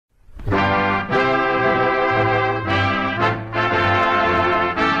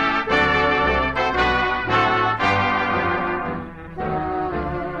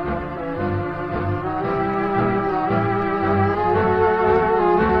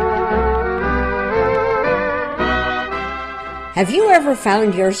Have you ever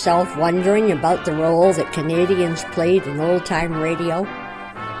found yourself wondering about the role that Canadians played in old-time radio?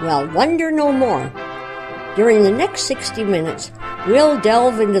 Well, wonder no more. During the next 60 minutes, we'll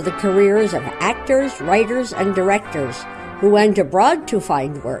delve into the careers of actors, writers, and directors who went abroad to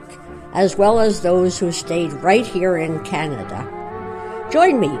find work, as well as those who stayed right here in Canada.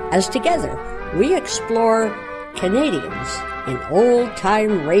 Join me as together we explore Canadians in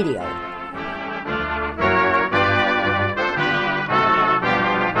old-time radio.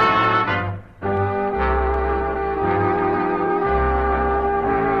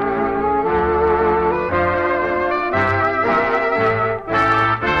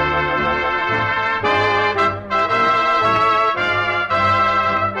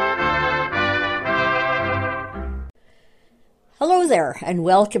 Hello there, and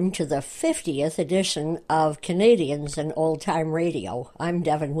welcome to the 50th edition of Canadians in Old Time Radio. I'm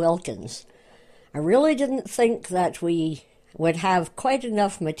Devin Wilkins. I really didn't think that we would have quite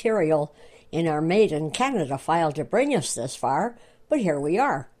enough material in our Made in Canada file to bring us this far, but here we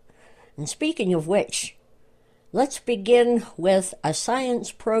are. And speaking of which, let's begin with a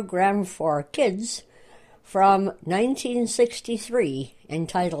science program for kids from 1963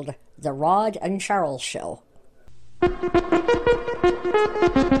 entitled The Rod and Charles Show.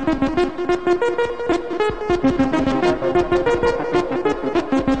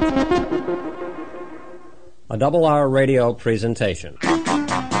 A double-hour radio presentation.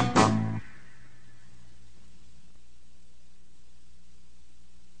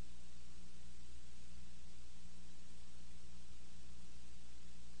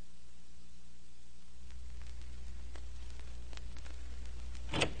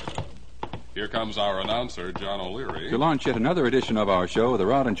 Here comes our announcer, John O'Leary, to launch yet another edition of our show, The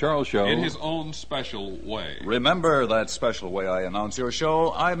Rod and Charles Show, in his own special way. Remember that special way I announce your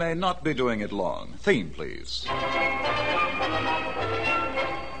show. I may not be doing it long. Theme, please.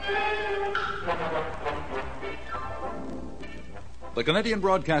 The Canadian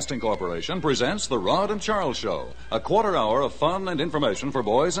Broadcasting Corporation presents The Rod and Charles Show, a quarter hour of fun and information for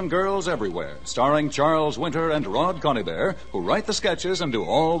boys and girls everywhere, starring Charles Winter and Rod Conybeare, who write the sketches and do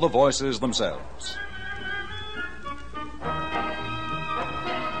all the voices themselves.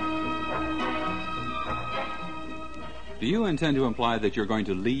 Do you intend to imply that you're going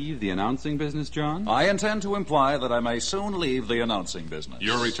to leave the announcing business, John? I intend to imply that I may soon leave the announcing business.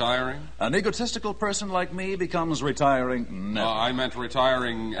 You're retiring? An egotistical person like me becomes retiring never. I meant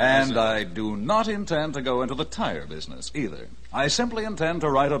retiring And I do not intend to go into the tire business either. I simply intend to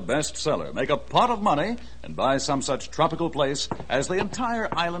write a bestseller, make a pot of money, and buy some such tropical place as the entire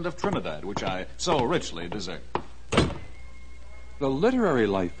island of Trinidad, which I so richly deserve. The literary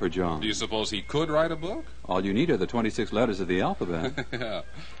life for John. Do you suppose he could write a book? All you need are the 26 letters of the alphabet. Yeah.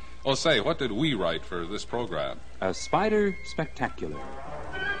 Well, say, what did we write for this program? A Spider Spectacular.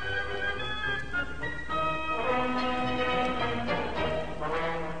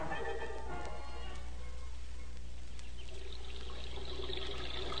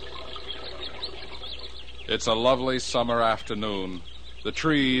 It's a lovely summer afternoon. The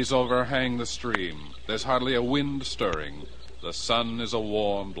trees overhang the stream. There's hardly a wind stirring. The sun is a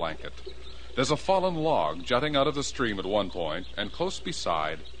warm blanket. There's a fallen log jutting out of the stream at one point, and close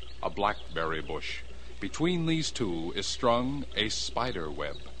beside, a blackberry bush. Between these two is strung a spider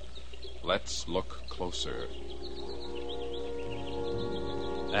web. Let's look closer.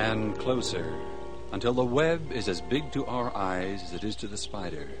 And closer, until the web is as big to our eyes as it is to the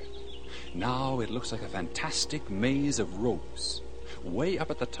spider. Now it looks like a fantastic maze of ropes. Way up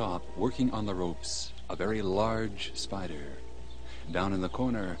at the top, working on the ropes, a very large spider. Down in the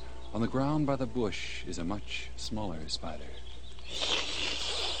corner, on the ground by the bush, is a much smaller spider.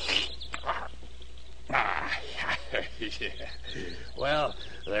 Yeah. Well,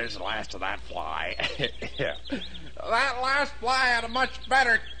 there's the last of that fly. Yeah. That last fly had a much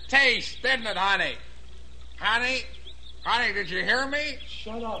better taste, didn't it, honey? Honey? Honey, did you hear me?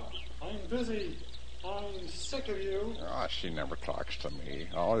 Shut up. I'm busy. I'm sick of you. Oh, she never talks to me.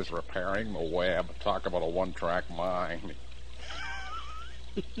 Always repairing the web. Talk about a one-track mind.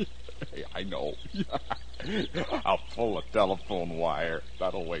 Hey, I know. I'll pull a telephone wire.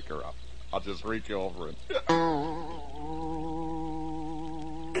 That'll wake her up. I'll just reach over and...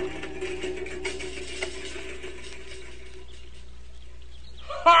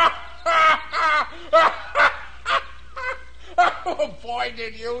 Oh, boy,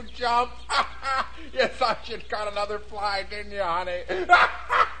 did you jump. You thought you'd caught another fly, didn't you, honey?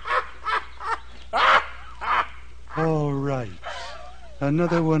 All right.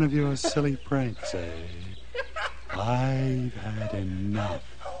 Another one of your silly pranks, eh? I've had enough.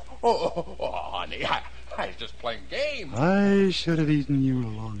 Oh, honey, I was just playing games. I should have eaten you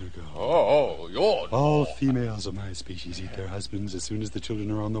long ago. Oh, you're... All females of my species eat their husbands as soon as the children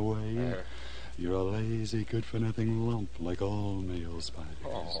are on the way. You're a lazy, good-for-nothing lump like all male spiders.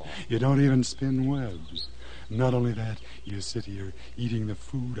 Oh. You don't even spin webs. Not only that, you sit here eating the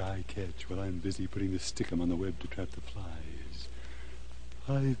food I catch while I'm busy putting the stickum on the web to trap the flies.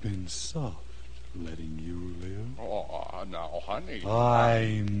 I've been soft letting you live. Oh, now, honey.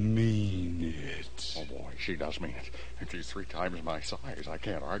 I mean it. Oh, boy, she does mean it. And she's 3 times my size. I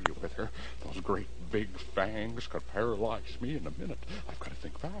can't argue with her. Those great big fangs could paralyze me in a minute. I've got to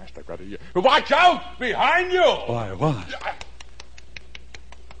think fast. I've got to... Watch out! Behind you! Why, what?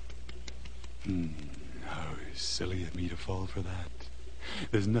 How silly of me to fall for that.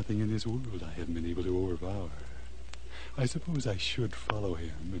 There's nothing in this world I haven't been able to overpower. I suppose I should follow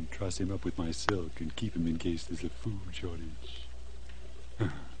him and truss him up with my silk and keep him in case there's a food shortage.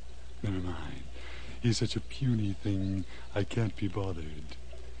 Never mind. He's such a puny thing, I can't be bothered.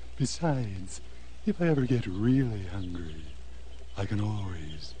 Besides, if I ever get really hungry, I can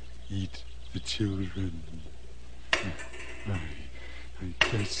always eat the children. I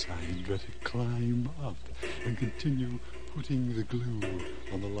guess I'd better climb up and continue putting the glue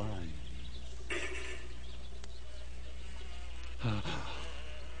on the line.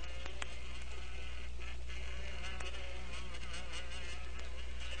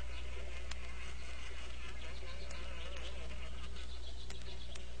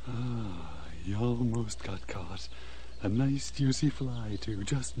 You almost got caught. A nice juicy fly, too.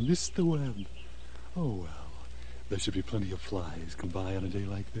 Just missed the web. Oh, well. There should be plenty of flies come by on a day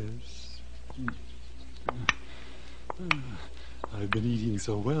like this. I've been eating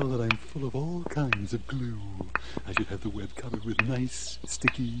so well that I'm full of all kinds of glue. I should have the web covered with nice,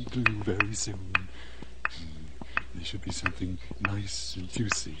 sticky glue very soon. There should be something nice and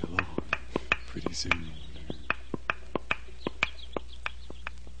juicy along pretty soon.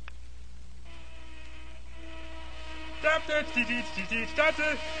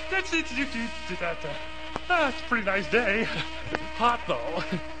 It's a pretty nice day. Hot, though.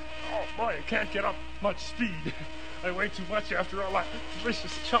 Oh, boy, I can't get up much speed. I weigh too much after all that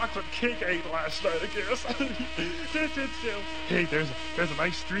delicious chocolate cake I ate last night, I guess. Hey, there's a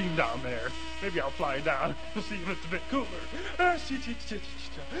nice stream down there. Maybe I'll fly down. We'll see if it's a bit cooler. I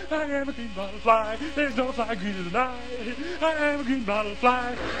am a green butterfly. There's no fly greener than I. I am a green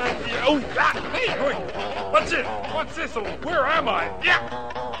butterfly. What's it? What's this? Where am I?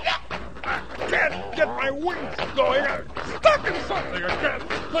 I can't get my wings going. I'm stuck in something. I can't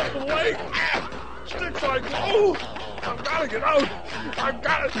lift the leg. Sticks like glue. I've got to get out. I've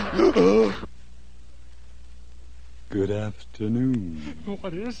got to... Good afternoon.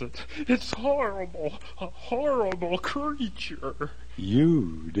 What is it? It's horrible. A horrible creature.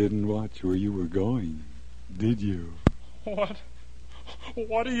 You didn't watch where you were going, did you?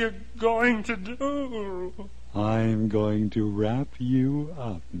 What are you going to do? I'm going to wrap you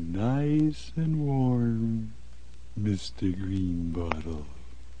up nice and warm, Mr. Greenbottle.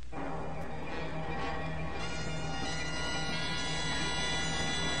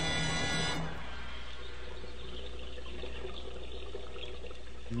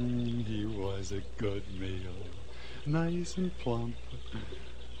 He was a good meal, nice and plump.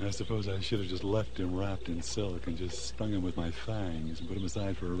 I suppose I should have just left him wrapped in silk and just stung him with my fangs and put him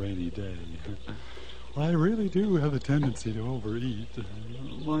aside for a rainy day. I really do have a tendency to overeat.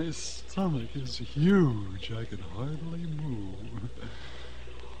 My stomach is huge. I can hardly move.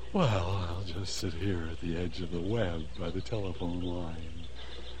 Well, I'll just sit here at the edge of the web by the telephone line.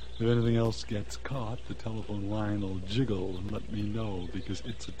 If anything else gets caught, the telephone line will jiggle and let me know because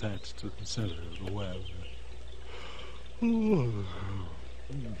it's attached to the center of the web. Oh.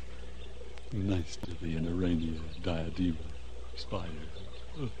 Nice to be an Arania diadema spider.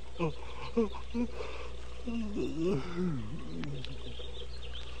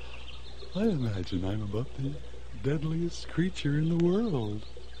 I imagine I'm about the deadliest creature in the world.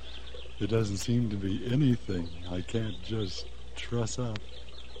 There doesn't seem to be anything I can't just truss up,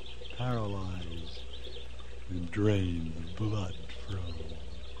 paralyze, and drain the blood from.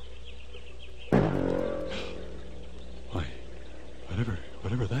 Why,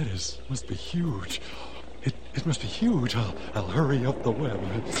 whatever that is, must be huge. It must be huge. I'll hurry up the web.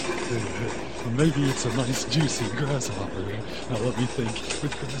 Maybe it's a nice, juicy grasshopper. Now let me think.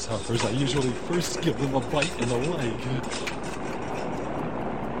 With grasshoppers, I usually first give them a bite in the leg.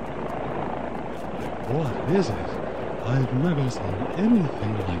 What is it? I've never seen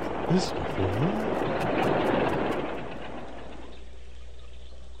anything like this before.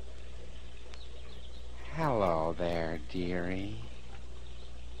 Hello there, dearie.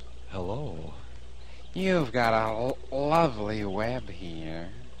 Hello. You've got a lovely web here.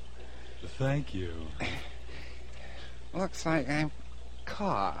 Thank you. Looks like I'm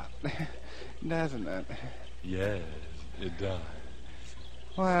caught, doesn't it? Yes, it does.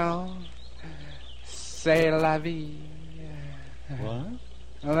 Well, c'est la vie. What?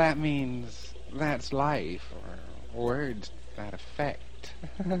 Well, that means that's life, or words to that effect.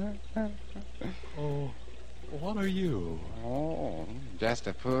 Oh, what are you? Oh, just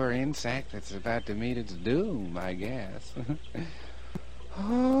a poor insect that's about to meet its doom, I guess.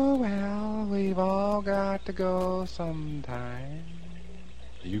 Oh, well, we've all got to go sometime.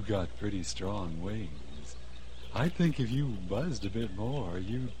 You got pretty strong wings. I think if you buzzed a bit more,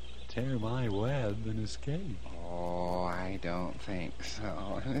 you'd tear my web and escape. Oh, I don't think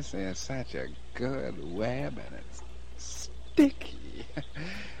so. This is such a good web, and it's sticky.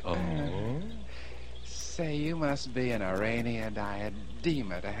 Oh? Say, you must be an Arania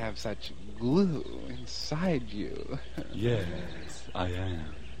diadema to have such glue inside you. Yes, I am.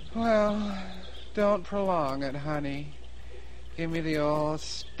 Well, don't prolong it, honey. Give me the old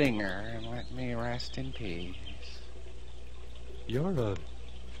stinger and let me rest in peace. You're a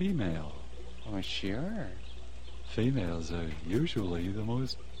female. Oh, sure. Females are usually the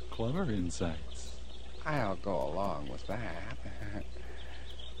most clever insects. I'll go along with that.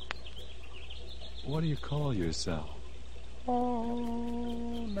 What do you call yourself?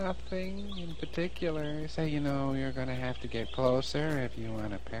 Oh, nothing in particular. Say, you know, you're going to have to get closer if you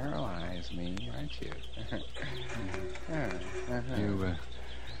want to paralyze me, aren't you?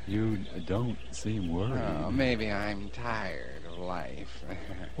 You don't seem worried. Oh, maybe I'm tired of life.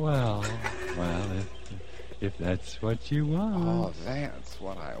 Well, if that's what you want. Oh, that's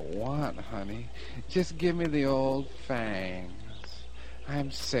what I want, honey. Just give me the old fangs.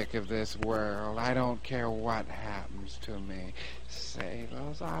 I'm sick of this world. I don't care what happens to me. Say,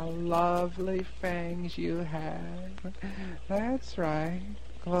 those are lovely fangs you have. That's right.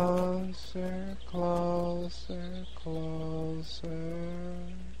 Closer, closer, closer.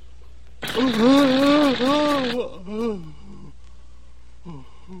 What are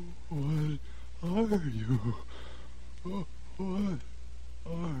you? What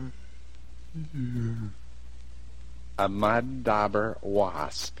are you? A mud dauber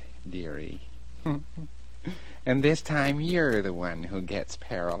wasp, dearie. And this time you're the one who gets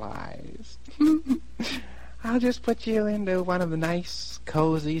paralyzed. I'll just put you into one of the nice,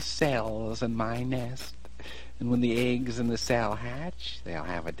 cozy cells in my nest. And when the eggs in the cell hatch, they'll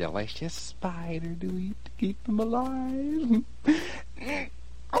have a delicious spider to eat to keep them alive.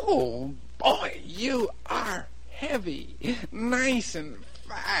 Oh, boy, you are heavy, nice and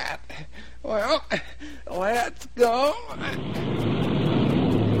fat. Well, let's go.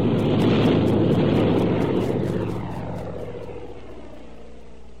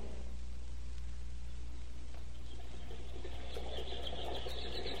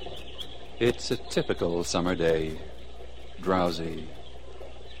 It's a typical summer day. Drowsy.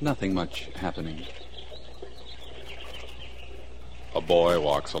 Nothing much happening. A boy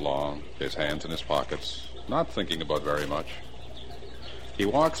walks along, his hands in his pockets, not thinking about very much. He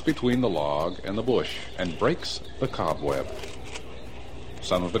walks between the log and the bush and breaks the cobweb.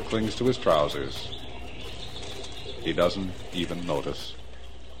 Some of it clings to his trousers. He doesn't even notice.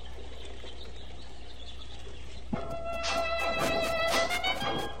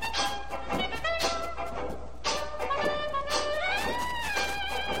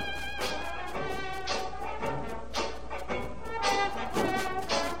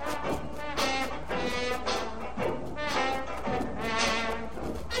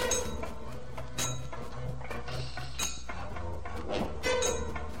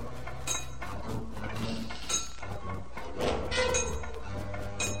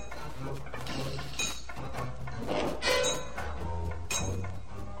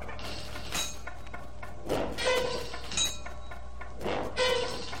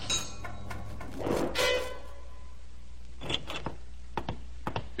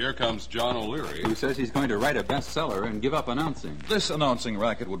 Here comes John O'Leary. Who says he's going to write a bestseller and give up announcing. This announcing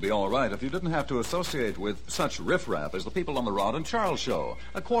racket would be all right if you didn't have to associate with such riffraff as the people on the Rod and Charles Show.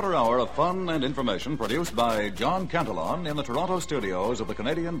 A quarter hour of fun and information produced by John Cantillon in the Toronto studios of the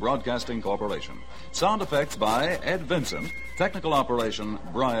Canadian Broadcasting Corporation. Sound effects by Ed Vincent. Technical operation,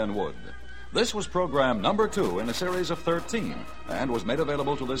 Brian Wood. This was program number 2 in a series of 13 and was made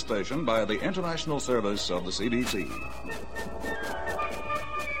available to this station by the International Service of the CBC.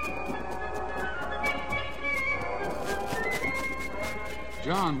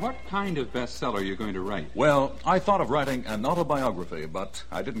 John, what kind of bestseller are you going to write? Well, I thought of writing an autobiography, but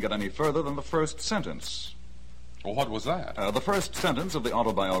I didn't get any further than the first sentence. Well, what was that? The first sentence of the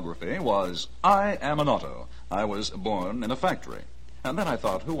autobiography was, I am an auto. I was born in a factory. And then I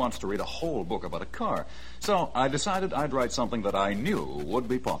thought, who wants to read a whole book about a car? So I decided I'd write something that I knew would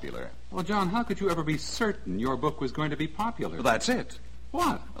be popular. Well, John, how could you ever be certain your book was going to be popular? That's it.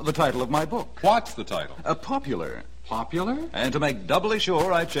 What? The title of my book. What's the title? Popular. Popular? And to make doubly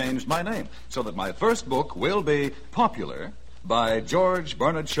sure, I changed my name, so that my first book will be Popular by George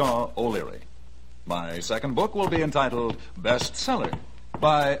Bernard Shaw O'Leary. My second book will be entitled Bestseller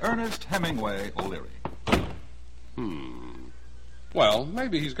by Ernest Hemingway O'Leary. Well,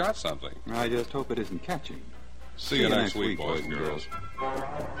 maybe he's got something. I just hope it isn't catching. See you next week, boys and girls.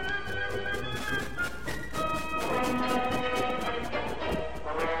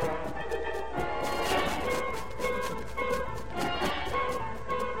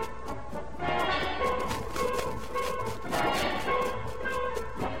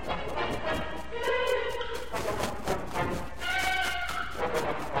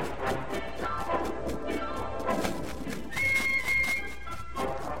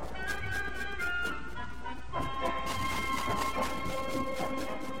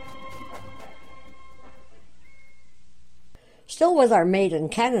 Still with our Made in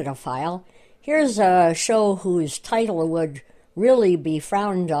Canada file, here's a show whose title would really be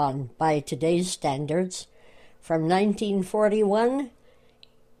frowned on by today's standards. From 1941,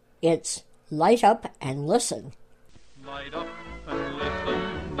 it's Light Up and Listen. Light up and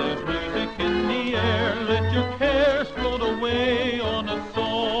listen, there's music in the air, let your cares float away on a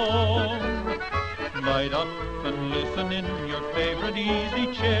song. Light up and listen in your favorite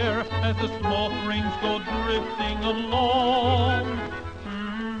easy chair as the smoke rings go drifting along.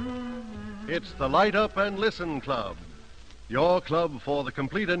 It's the Light Up and Listen Club, your club for the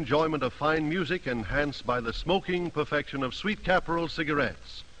complete enjoyment of fine music enhanced by the smoking perfection of Sweet Caporal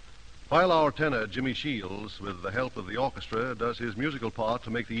cigarettes. While our tenor, Jimmy Shields, with the help of the orchestra, does his musical part to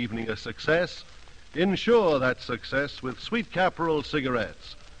make the evening a success, ensure that success with Sweet Caporal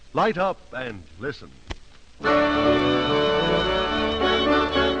cigarettes. Light up and listen.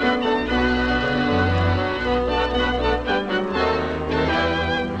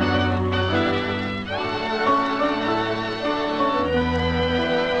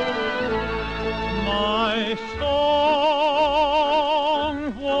 My song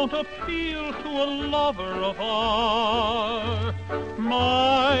won't appeal to a lover of art.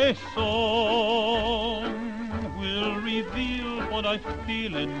 My song will reveal what I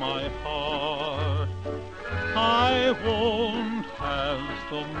feel in my heart. I won't have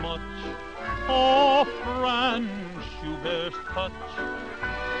so much of Franz Schubert's touch,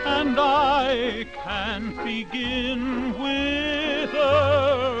 and I can't begin with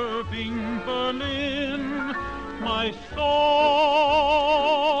Irving Berlin. My song,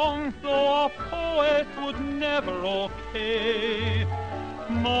 though a poet would never okay,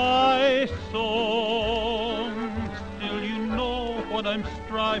 my song, still you know what I'm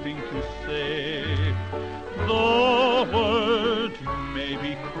striving to say. The words may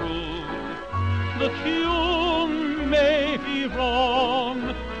be crude, the tune may be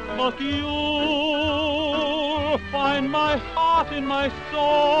wrong, but you'll find my heart in my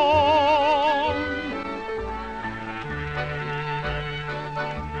song.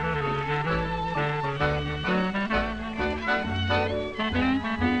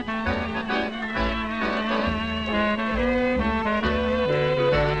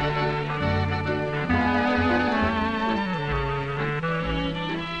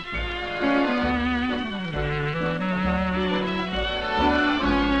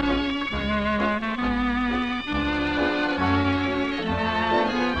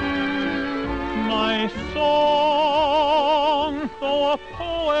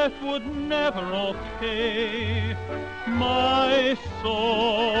 Would never okay my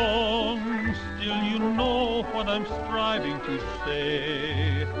song, still you know what I'm striving to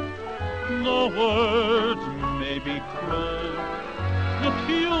say. The words may be cruel, the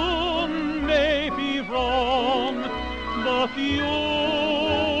tune may be wrong, but you'll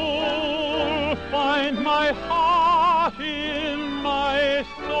find my heart in my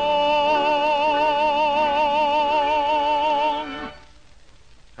song.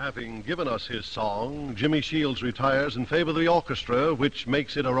 Having given us his song, Jimmy Shields retires in favor of the orchestra, which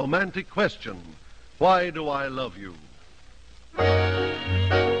makes it a romantic question. Why do I love you?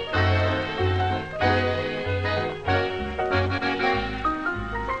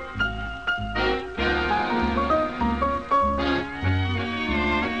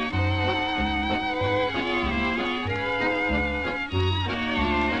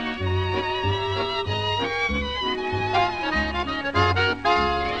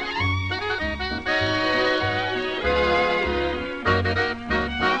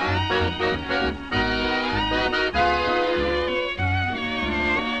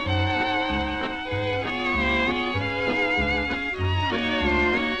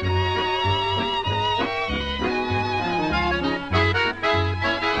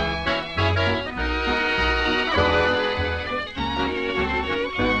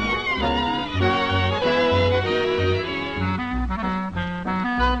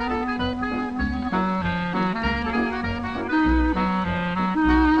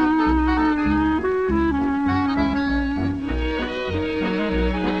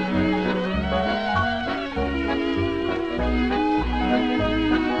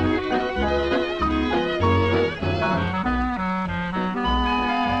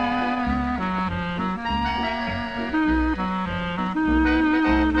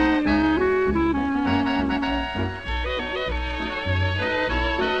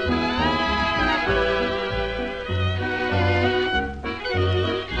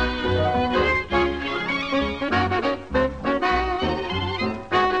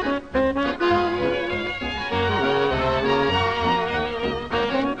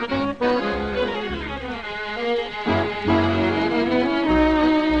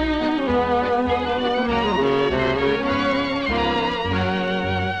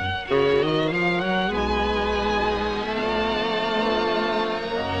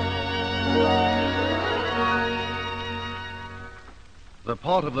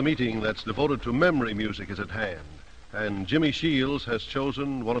 part of the meeting that's devoted to memory music is at hand, and Jimmy Shields has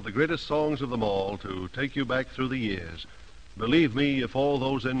chosen one of the greatest songs of them all to take you back through the years. Believe me, if all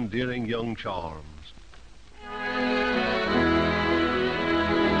those endearing young charms.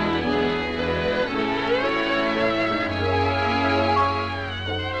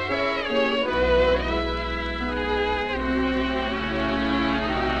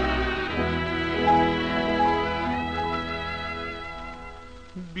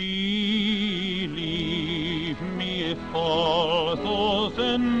 Believe me, if all those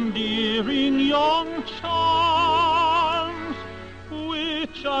endearing young charms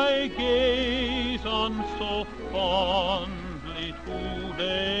which I gaze on so fondly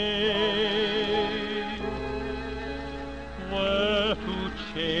today were to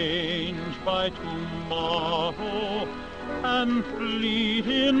change by tomorrow and fleet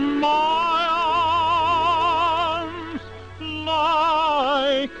in my arms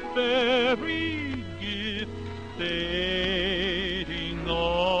like fairy gifts fading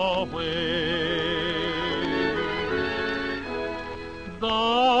away,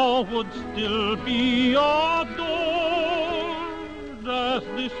 thou wouldst still be adored as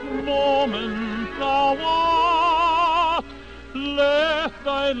this moment thou art. Let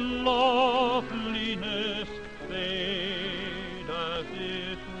thy loveliness fade as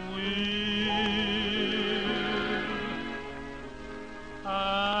it will,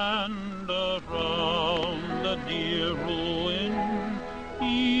 and around the dear ruin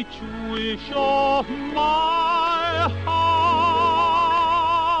each wish of my heart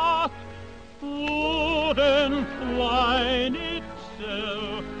would entwine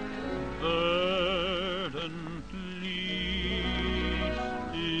itself verdantly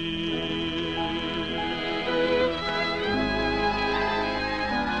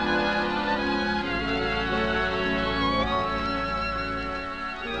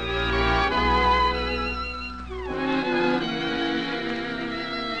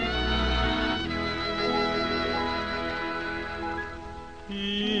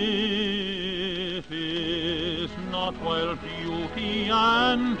It is not while beauty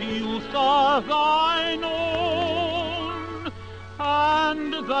and youth are thine own,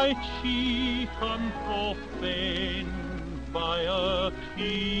 and thy cheek unprofaned by a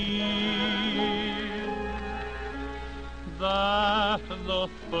tear, that the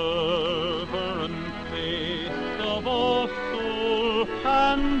fervor and faith of a soul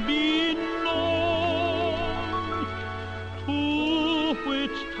can be known, to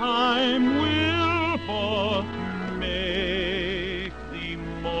which time will but make thee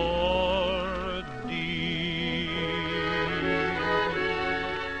more dear.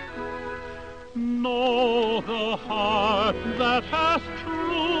 Know the heart that has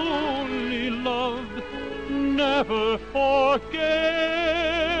truly loved never forgets,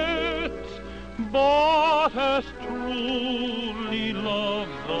 but as truly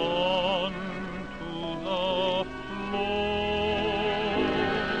loves on to the floor.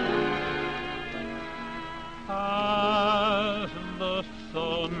 As the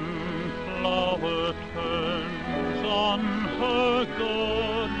sunflower turns on her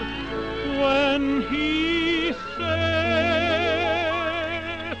god when he sets,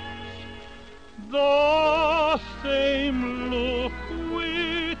 the same look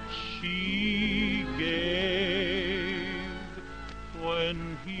which she gave when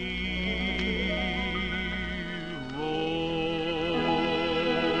he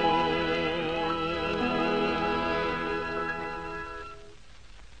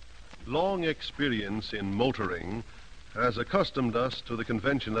Long experience in motoring has accustomed us to the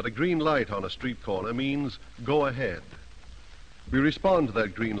convention that a green light on a street corner means go ahead. We respond to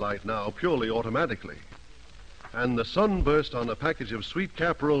that green light now purely automatically. And the sunburst on a package of Sweet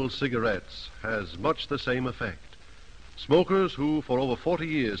Caporal cigarettes has much the same effect. Smokers who for over 40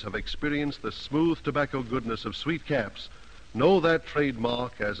 years have experienced the smooth tobacco goodness of Sweet Caps know that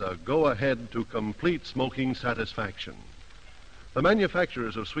trademark as a go-ahead to complete smoking satisfaction. The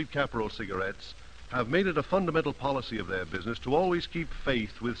manufacturers of Sweet Caporal cigarettes have made it a fundamental policy of their business to always keep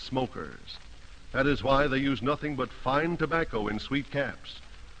faith with smokers. That is why they use nothing but fine tobacco in Sweet Caps,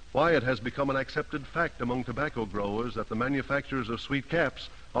 why it has become an accepted fact among tobacco growers that the manufacturers of Sweet Caps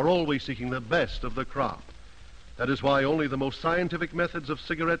are always seeking the best of the crop. That is why only the most scientific methods of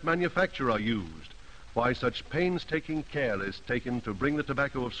cigarette manufacture are used, why such painstaking care is taken to bring the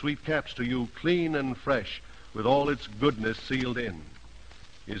tobacco of Sweet Caps to you clean and fresh, with all its goodness sealed in.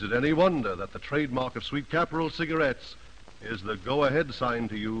 Is it any wonder that the trademark of Sweet Caporal cigarettes is the go-ahead sign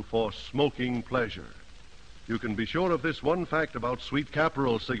to you for smoking pleasure? You can be sure of this one fact about Sweet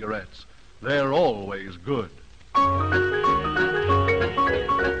Caporal cigarettes: they're always good.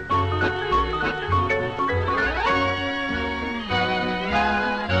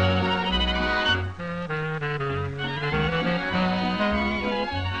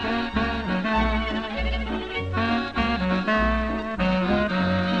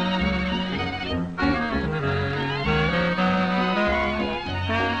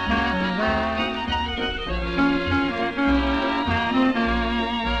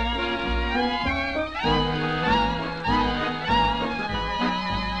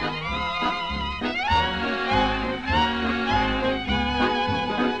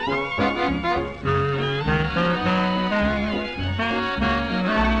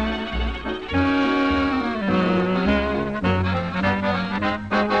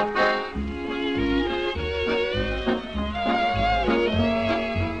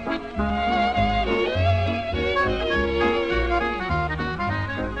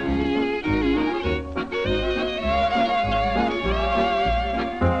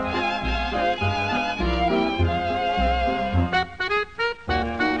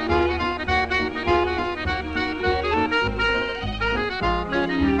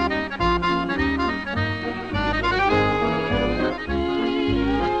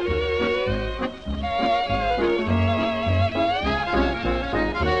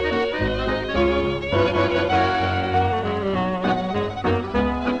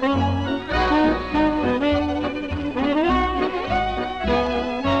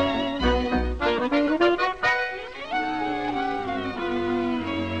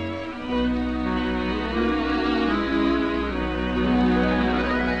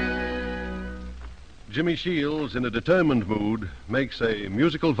 Jimmy Shields, in a determined mood, makes a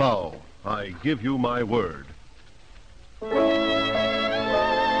musical vow. I give you my word. I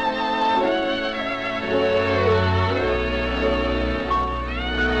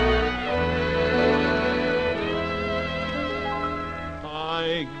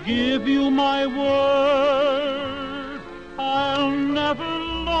give you my word, I'll never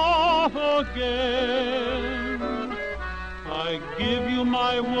love again. I give you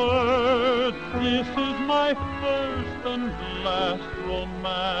my word, this is my first and last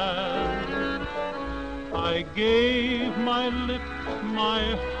romance. I gave my lips,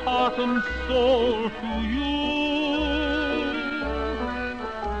 my heart and soul to you.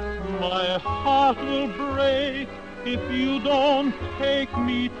 My heart will break if you don't take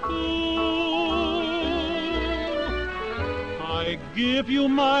me too. I give you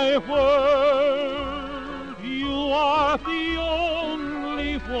my word, you are the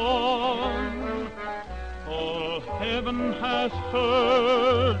only one. All heaven has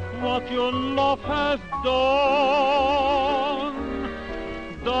heard what your love has done.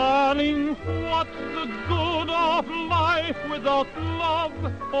 Darling, what's the good of life without love,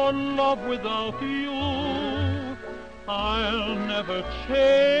 or love without you? I'll never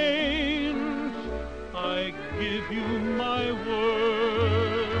change, I give you my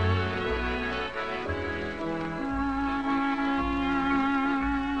word.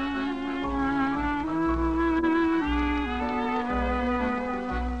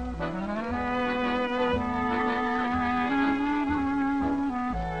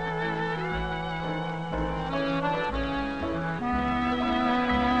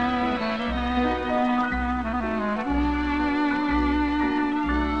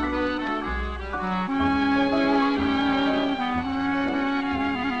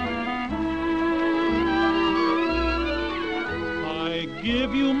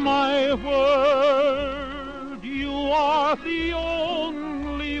 Give you my word, you are the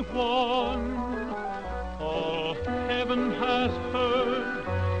only one. All heaven has heard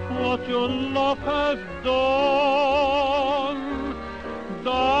what your love has done.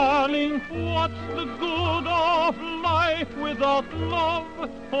 Darling, what's the good of life without love,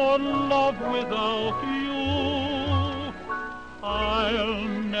 or love without you? I'll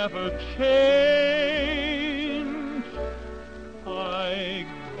never change, I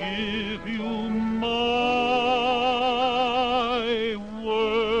give you my word.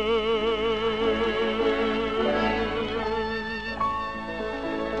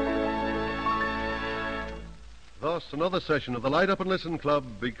 Thus, another session of the Light Up and Listen Club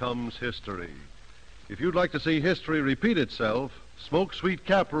becomes history. If you'd like to see history repeat itself, smoke Sweet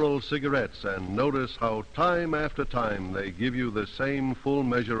Caporal cigarettes and notice how time after time they give you the same full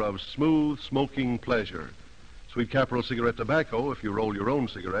measure of smooth smoking pleasure. Sweet Caporal cigarette tobacco, if you roll your own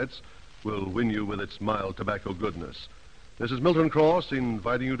cigarettes, will win you with its mild tobacco goodness. This is Milton Cross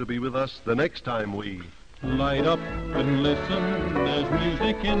inviting you to be with us the next time we light up and listen, there's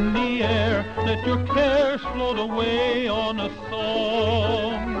music in the air. Let your cares float away on a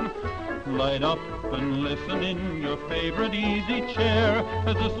song. Light up and listen in your favorite easy chair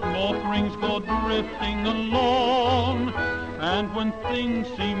as the smoke rings go drifting along. And when things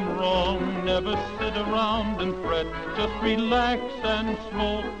seem wrong, never sit around and fret. Just relax and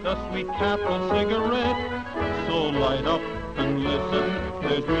smoke a Sweet Caporal cigarette. So light up and listen,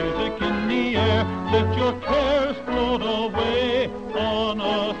 there's music in the air. Let your cares float away on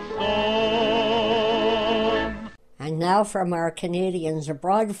a song. And now from our Canadians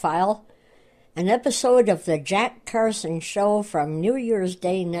Abroad file, an episode of the Jack Carson Show from New Year's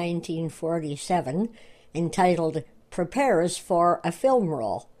Day 1947 entitled Prepares for a Film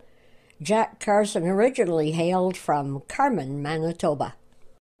Role. Jack Carson originally hailed from Carman, Manitoba.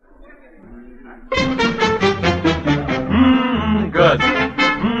 Good.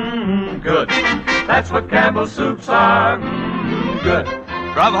 Good. That's what Campbell soups are. Good.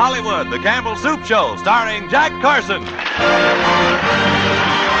 From Hollywood, the Campbell Soup Show, starring Jack Carson.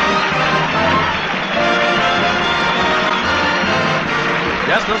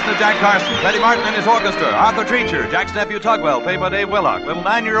 Just listen to Jack Carson, Betty Martin and his orchestra, Arthur Treacher, Jack's nephew Tugwell, played by Dave Willock, little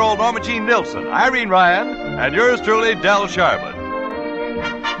 9-year-old Norma Jean Nilsson, Irene Ryan, and yours truly, Del Sharbutt.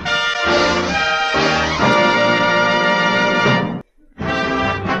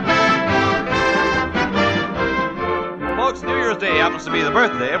 Folks, New Year's Day happens to be the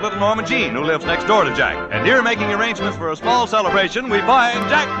birthday of little Norma Jean, who lives next door to Jack. And here, making arrangements for a small celebration, we find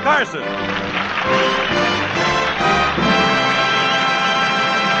Jack Carson.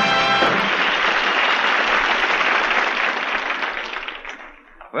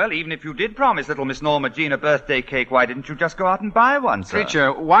 Well, even if you did promise little Miss Norma Jean a birthday cake, why didn't you just go out and buy one, sir?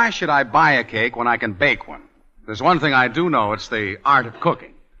 Preacher, why should I buy a cake when I can bake one? There's one thing I do know. It's the art of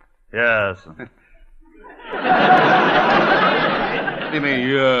cooking. Yes. What do you mean,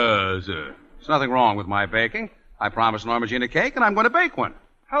 yes, sir? There's nothing wrong with my baking. I promised Norma Jean a cake, and I'm going to bake one.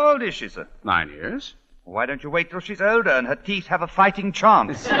 How old is she, sir? 9 years. Why don't you wait till she's older and her teeth have a fighting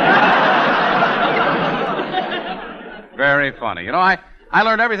chance? Very funny. You know, I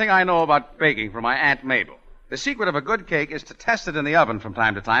learned everything I know about baking from my Aunt Mabel. The secret of a good cake is to test it in the oven from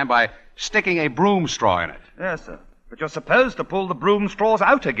time to time by sticking a broom straw in it. Yes, sir. But you're supposed to pull the broom straws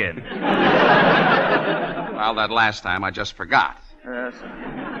out again. Well, that last time I just forgot. Yes, sir.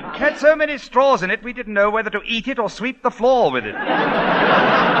 It had so many straws in it, we didn't know whether to eat it or sweep the floor with it.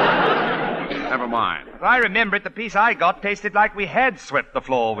 Never mind. As I remember it, the piece I got tasted like we had swept the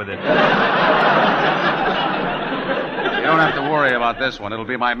floor with it. You don't have to worry about this one. It'll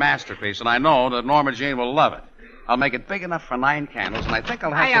be my masterpiece, and I know that Norma Jean will love it. I'll make it big enough for 9 candles, and I think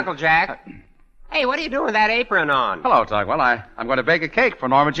I'll have Hi, Uncle Jack. Hey, what are you doing with that apron on? Hello, Tugwell. I'm going to bake a cake for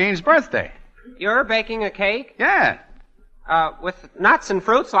Norma Jean's birthday. You're baking a cake? Yeah. With nuts and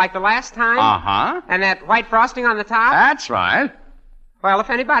fruits like the last time? Uh-huh. And that white frosting on the top? That's right. Well,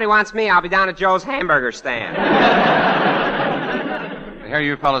 if anybody wants me, I'll be down at Joe's hamburger stand. To hear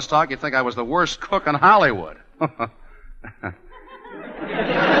you fellas talk, you'd think I was the worst cook in Hollywood.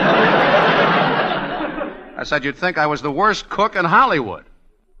 I said you'd think I was the worst cook in Hollywood.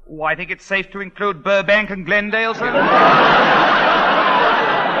 Oh, I think it's safe to include Burbank and Glendale, sir.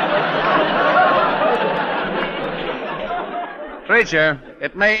 Preacher,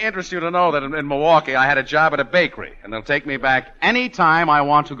 it may interest you to know that in Milwaukee I had a job at a bakery, and they'll take me back any time I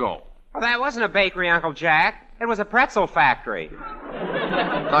want to go. Well, that wasn't a bakery, Uncle Jack. It was a pretzel factory.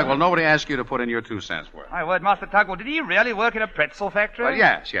 Tugwell, nobody asked you to put in your 2 cents worth. My word, Master Tugwell, did he really work in a pretzel factory? Well,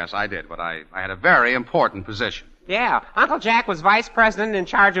 yes, I did, but I had a very important position. Yeah, Uncle Jack was vice president in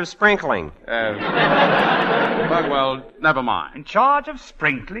charge of sprinkling. Tugwell, never mind. In charge of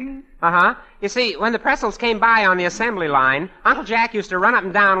sprinkling? Uh-huh. You see, when the pretzels came by on the assembly line, Uncle Jack used to run up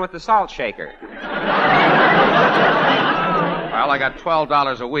and down with the salt shaker. Well, I got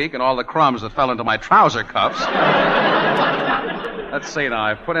 $12 a week and all the crumbs that fell into my trouser cuffs. Let's see now.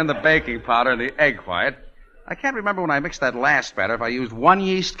 I put in the baking powder and the egg white. I can't remember when I mixed that last batter if I used 1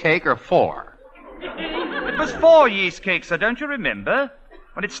 yeast cake or 4. It was 4 yeast cakes, sir, don't you remember?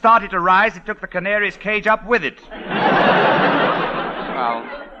 When it started to rise, it took the canary's cage up with it. Well,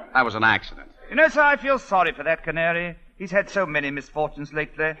 that was an accident. You know, sir, I feel sorry for that canary. He's had so many misfortunes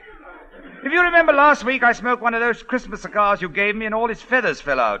lately. If you remember last week, I smoked one of those Christmas cigars you gave me and all his feathers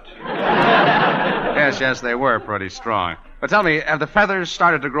fell out. Yes, they were pretty strong. But tell me, have the feathers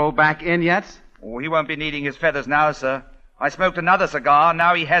started to grow back in yet? Oh, he won't be needing his feathers now, sir. I smoked another cigar, and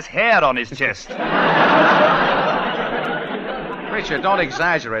now he has hair on his chest. Preacher, don't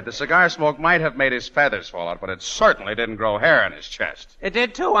exaggerate. The cigar smoke might have made his feathers fall out, but it certainly didn't grow hair in his chest. It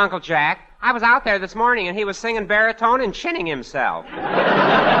did too, Uncle Jack. I was out there this morning, and he was singing baritone and chinning himself.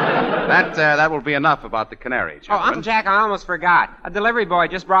 That will be enough about the canary, gentlemen. Oh, Uncle Jack, I almost forgot. A delivery boy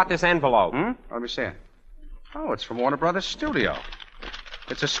just brought this envelope. Let me see it. Oh, it's from Warner Brothers Studio.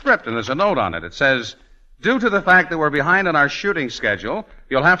 It's a script, and there's a note on it. It says, due to the fact that we're behind on our shooting schedule,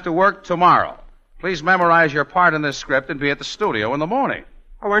 you'll have to work tomorrow. Please memorize your part in this script and be at the studio in the morning.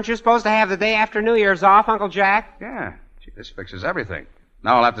 Oh, weren't you supposed to have the day after New Year's off, Uncle Jack? Yeah. Gee, this fixes everything.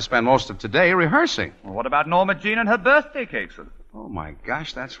 Now I'll have to spend most of today rehearsing. Well, what about Norma Jean and her birthday cake, sir? Oh, my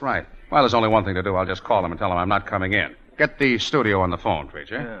gosh, that's right. Well, there's only one thing to do. I'll just call him and tell him I'm not coming in. Get the studio on the phone,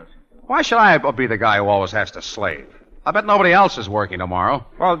 Preacher. Yes. Why should I be the guy who always has to slave? I bet nobody else is working tomorrow.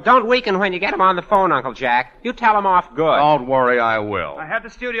 Well, don't weaken when you get him on the phone, Uncle Jack. You tell him off good. Don't worry, I will. I have the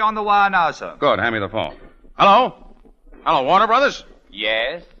studio on the wire now, sir. Good, hand me the phone. Hello? Hello, Warner Brothers?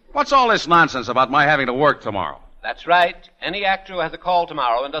 Yes? What's all this nonsense about my having to work tomorrow? That's right. Any actor who has a call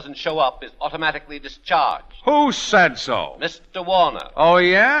tomorrow and doesn't show up is automatically discharged. Who said so? Mr. Warner. Oh,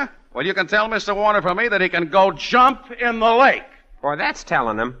 yeah? Well, you can tell Mr. Warner for me that he can go jump in the lake. Boy, that's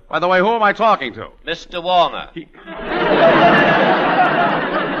telling him. By the way, who am I talking to? Mr. Warner.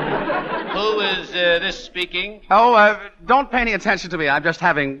 Who is this speaking? Oh, don't pay any attention to me. I'm just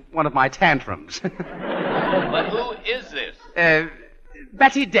having one of my tantrums. But who is this?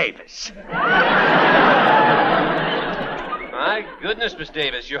 Betty Davis. My goodness, Miss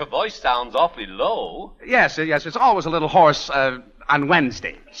Davis, your voice sounds awfully low. Yes, it's always a little hoarse on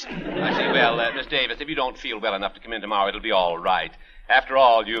Wednesdays. I see. Well, Miss Davis, if you don't feel well enough to come in tomorrow, it'll be all right. After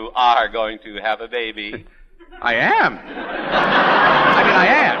all, you are going to have a baby. I am. I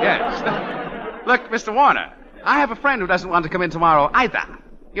am, yes. Look, Mr. Warner, I have a friend who doesn't want to come in tomorrow either.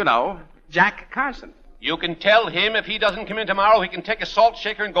 You know, Jack Carson. You can tell him if he doesn't come in tomorrow, he can take a salt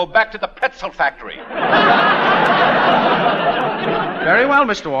shaker and go back to the pretzel factory. Very well,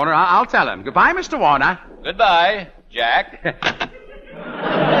 Mr. Warner. I'll tell him. Goodbye, Mr. Warner. Goodbye, Jack.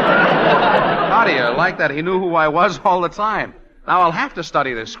 How do you like that? He knew who I was all the time. Now I'll have to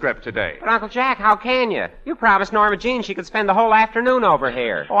study this script today. But, Uncle Jack, how can you? You promised Norma Jean she could spend the whole afternoon over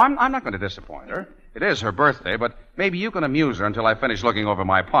here. Oh, I'm not going to disappoint her. It is her birthday, but maybe you can amuse her until I finish looking over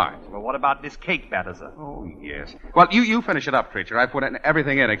my part. Well, what about this cake batter, sir? Oh, yes. Well, you finish it up, Treacher. I put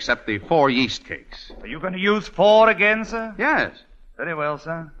everything in except the 4 yeast cakes. Are you going to use 4 again, sir? Yes. Very well,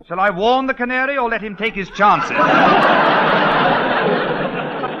 sir. Shall I warn the canary or let him take his chances?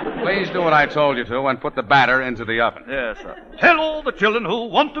 Please do what I told you to and put the batter into the oven. Yes, sir. Tell all the children who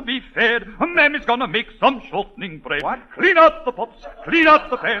want to be fed, Mammy's gonna make some shortening bread. What? Clean out the pots, clean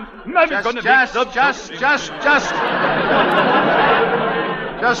out the pans. Mammy's gonna make some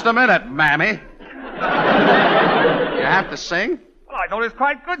Just a minute, Mammy. You have to sing? Well, I thought it was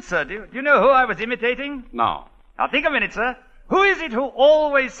quite good, sir. Do you know who I was imitating? No. Now, think a minute, sir. Who is it who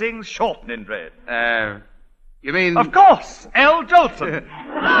always sings shortening bread? You mean... Of course, Al Jolson.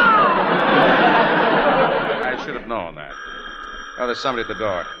 I should have known that. Oh, there's somebody at the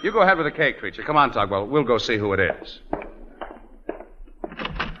door. You go ahead with the cake, Treacher. Come on, Tugwell. We'll go see who it is.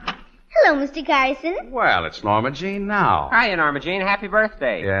 Hello, Mr. Carson. Well, it's Norma Jean now. Hiya, Norma Jean. Happy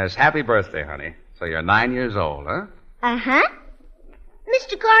birthday. Yes, happy birthday, honey. So you're 9 years old, huh? Uh-huh.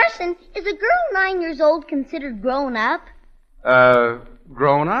 Mr. Carson, is a girl 9 years old considered grown up?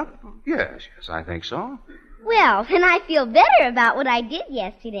 Grown up? Yes, I think so. Well, then I feel better about what I did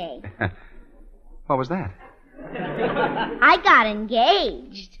yesterday. What was that? I got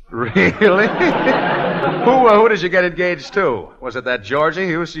engaged. Really? Who did you get engaged to? Was it that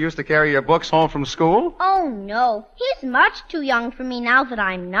Georgie who used to carry your books home from school? Oh, no. He's much too young for me now that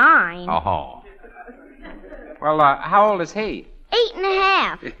I'm 9. Oh. Well, how old is he?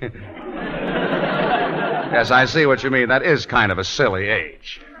 8.5. Yes, I see what you mean. That is kind of a silly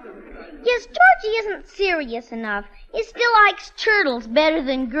age. Yes, Georgie isn't serious enough. He still likes turtles better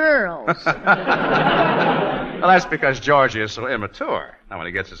than girls. Well, that's because Georgie is so immature. Now, when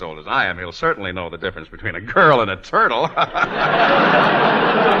he gets as old as I am, he'll certainly know the difference between a girl and a turtle.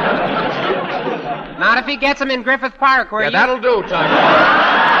 Not if he gets him in Griffith Park, where that'll do, Tiger.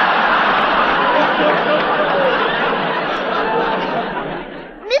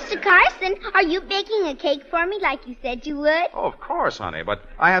 Mr. Carson, are you baking a cake for me like you said you would? Oh, of course, honey, but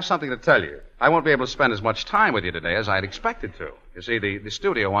I have something to tell you. I won't be able to spend as much time with you today as I'd expected to. You see, the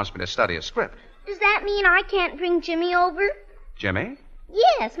studio wants me to study a script. Does that mean I can't bring Jimmy over? Jimmy?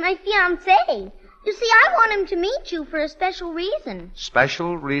 Yes, my fiancé. You see, I want him to meet you for a special reason.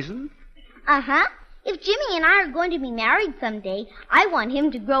 Special reason? Uh-huh. If Jimmy and I are going to be married someday, I want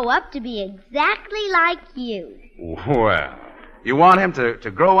him to grow up to be exactly like you. Well, you want him to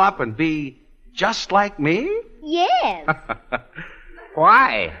grow up and be just like me? Yes.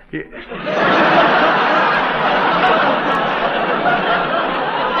 Why?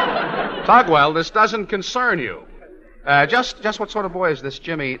 Tugwell, this doesn't concern you. Just what sort of boy is this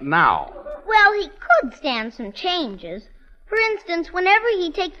Jimmy now? Well, he could stand some changes. For instance, whenever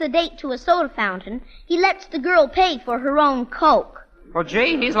he takes a date to a soda fountain, he lets the girl pay for her own Coke. Well,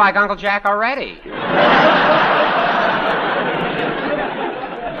 gee, he's like Uncle Jack already.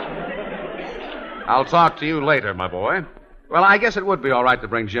 I'll talk to you later, my boy. Well, I guess it would be all right to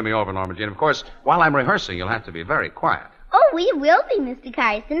bring Jimmy over, Norma Jean. Of course, while I'm rehearsing, you'll have to be very quiet. Oh, we will be, Mr.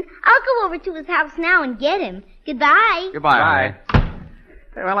 Carson. I'll go over to his house now and get him. Goodbye. Goodbye, honey.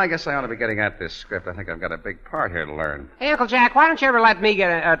 Hey, well, I guess I ought to be getting at this script. I think I've got a big part here to learn. Hey, Uncle Jack, why don't you ever let me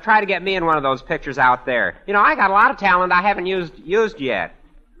try to get me in one of those pictures out there? You know, I got a lot of talent I haven't used yet.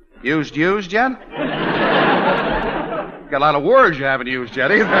 Used yet? Got a lot of words you haven't used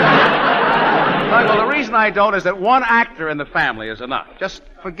yet either. Well, the reason I don't is that one actor in the family is enough. Just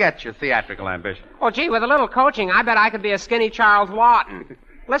forget your theatrical ambition. Well, gee, with a little coaching, I bet I could be a skinny Charles Lawton.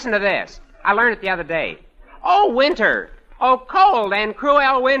 Listen to this. I learned it the other day. Oh, winter. Oh, cold and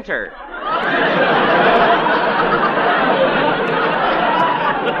cruel winter.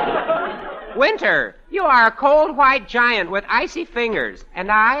 Winter, you are a cold white giant with icy fingers, and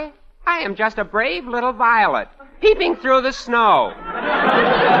I am just a brave little violet peeping through the snow.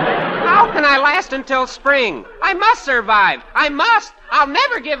 How can I last until spring? I must survive. I must. I'll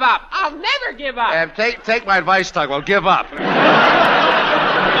never give up. I'll never give up. Take my advice, Tugwell. Give up.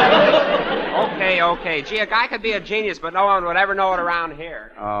 Okay. Gee, a guy could be a genius, but no one would ever know it around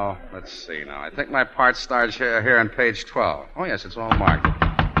here. Oh, let's see now. I think my part starts here on page 12. Oh, yes, it's all marked.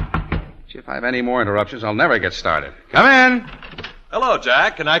 Gee, if I have any more interruptions, I'll never get started. Come in. Hello,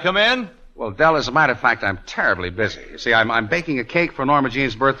 Jack. Can I come in? Well, Del, as a matter of fact, I'm terribly busy. You see, I'm baking a cake for Norma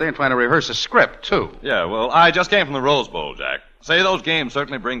Jean's birthday and trying to rehearse a script, too. Yeah, well, I just came from the Rose Bowl, Jack. Say, those games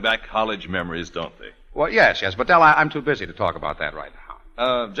certainly bring back college memories, don't they? Well, yes, but Del, I'm too busy to talk about that right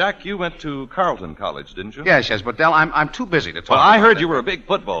now. Jack, you went to Carleton College, didn't you? Yes, but Del, I'm too busy to talk Well, about I heard that. you were a big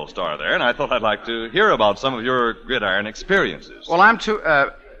football star there, and I thought I'd like to hear about some of your gridiron experiences. Well, I'm too,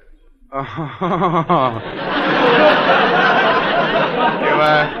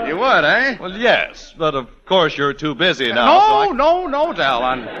 You would, eh? Well, yes, but of course you're too busy now. No, Del.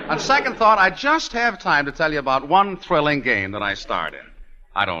 On second thought, I just have time to tell you about one thrilling game that I starred in.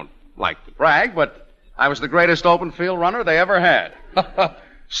 I don't like to brag, but I was the greatest open field runner they ever had.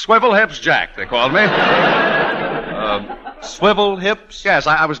 Swivel Hips Jack, they called me. Swivel Hips? Yes,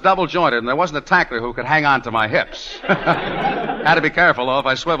 I was double jointed, and there wasn't a tackler who could hang on to my hips. Had to be careful, though. If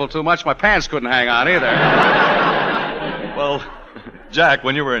I swiveled too much, my pants couldn't hang on either. Well, Jack,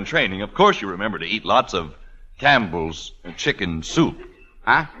 when you were in training, of course you remember to eat lots of Campbell's chicken soup.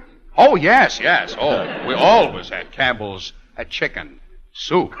 Huh? Oh, yes. Oh, we always had Campbell's chicken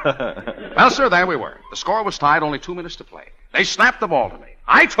soup. Well, sir, there we were. The score was tied, only 2 minutes to play. They snapped the ball to me.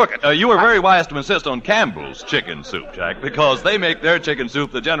 I took it. You were very wise to insist on Campbell's chicken soup, Jack, because they make their chicken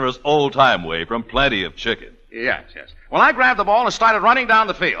soup the generous old-time way from plenty of chicken. Yes. Well, I grabbed the ball and started running down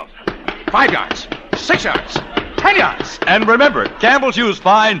the field. 5 yards, 6 yards, 10 yards. And remember, Campbell's use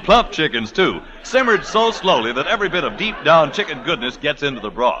fine, plump chickens, too, simmered so slowly that every bit of deep-down chicken goodness gets into the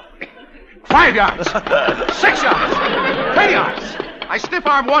broth. 5 yards, 6 yards, 10 yards. I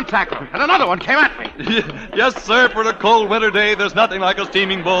stiff-armed one tackler, and another one came at me. Yes, sir, for a cold winter day, there's nothing like a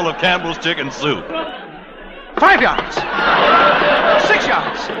steaming bowl of Campbell's chicken soup. 5 yards, 6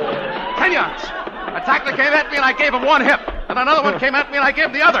 yards, 10 yards. A tackler came at me, and I gave him one hip. And another one came at me, and I gave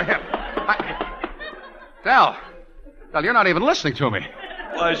him the other hip. Del, you're not even listening to me.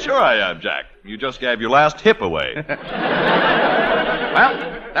 Why, sure I am, Jack. You just gave your last hip away. Well,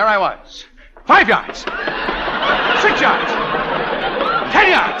 there I was. 5 yards, 6 yards, 10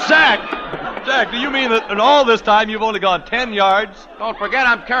 yards. Jack, do you mean that in all this time you've only gone 10 yards? Don't forget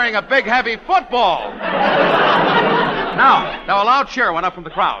I'm carrying a big, heavy football. Now, a loud cheer went up from the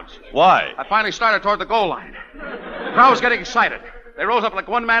crowds. Why? I finally started toward the goal line. The crowd was getting excited. They rose up like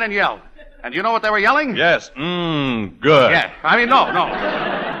one man and yelled. And you know what they were yelling? Yes. Good. Yeah. No.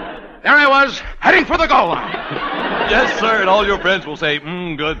 There I was, heading for the goal line. Yes, sir, and all your friends will say,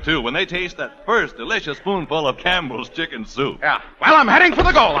 good, too, when they taste that first delicious spoonful of Campbell's chicken soup. Yeah. Well, I'm heading for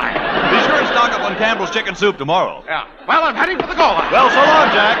the goal line. Be sure and stock up on Campbell's chicken soup tomorrow. Yeah. Well, I'm heading for the goal line. Well, so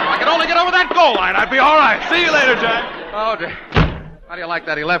long, Jack. If I could only get over that goal line, I'd be all right. See you later, Jack. Oh, dear. How do you like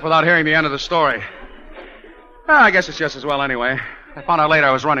that? He left without hearing the end of the story. I guess it's just as well anyway. I found out later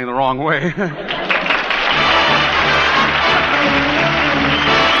I was running the wrong way.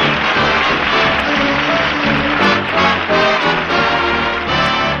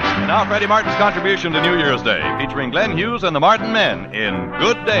 Now, Freddie Martin's contribution to New Year's Day, featuring Glenn Hughes and the Martin Men in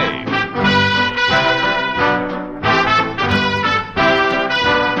Good Day.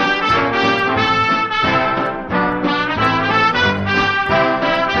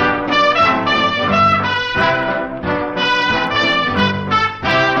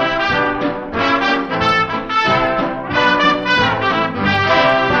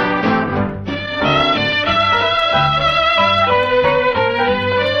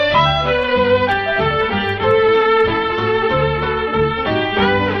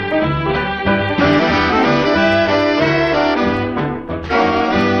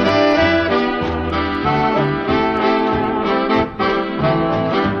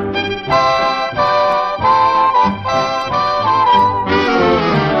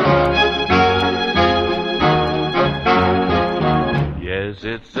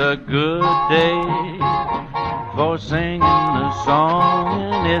 It's a good day for singing a song,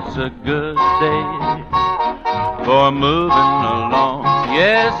 and it's a good day for moving along.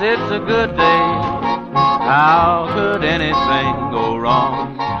 Yes, it's a good day. How could anything go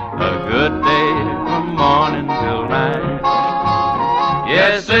wrong? A good day from morning till night.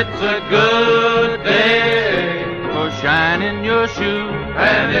 Yes, it's a good day for shining your shoes,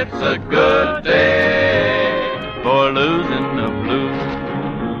 and it's a good day for losing the blues.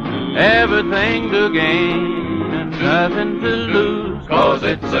 Everything to gain and nothing to lose, 'cause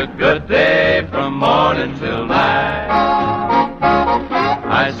it's a good day from morning till night.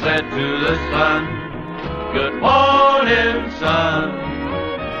 I said to the sun, good morning, sun,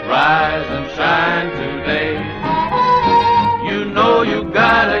 rise and shine today. You know you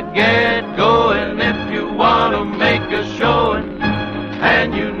gotta get going if you wanna make a showing,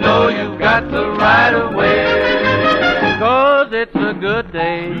 and you know you got the right of way, 'cause it's a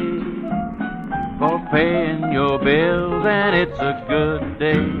day for paying your bills, and it's a good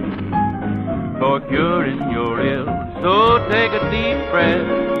day for curing your ills. So take a deep breath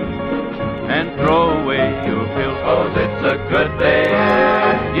and throw away your pills, 'cause it's a good day.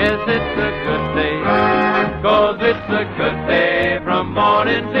 Yes, it's a good day, 'cause it's a good day from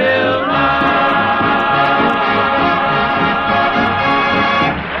morning till night.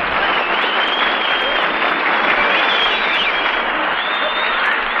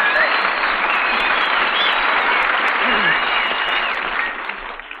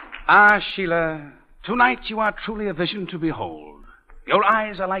 Ah, Sheila, tonight you are truly a vision to behold. Your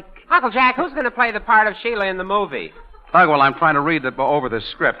eyes are like... Uncle Jack, who's going to play the part of Sheila in the movie? Well, I'm trying to read over this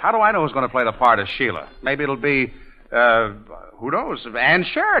script. How do I know who's going to play the part of Sheila? Maybe it'll be, who knows, Ann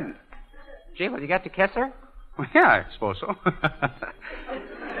Sheridan. Gee, will you get to kiss her? Well, yeah, I suppose so.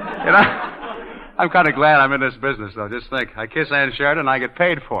 I'm kind of glad I'm in this business, though. Just think, I kiss Ann Sheridan and I get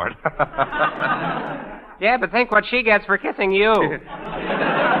paid for it. Yeah, but think what she gets for kissing you.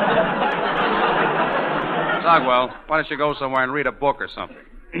 Togwell, why don't you go somewhere and read a book or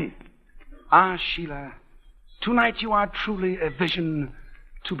something? Ah, Sheila, tonight you are truly a vision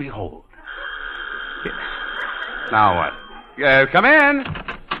to behold. Now what? Come in.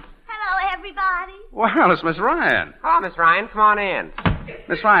 Hello, everybody. Well, it's Miss Ryan. Oh, Miss Ryan, come on in.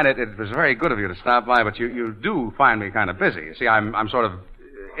 Miss Ryan, it was very good of you to stop by, but you do find me kind of busy. You see, I'm sort of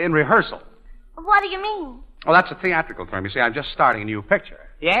in rehearsal. What do you mean? Well, that's a theatrical term. You see, I'm just starting a new picture.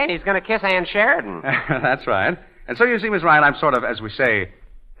 Yeah, and he's going to kiss Ann Sheridan. That's right. And so you see, Miss Ryan, I'm sort of, as we say,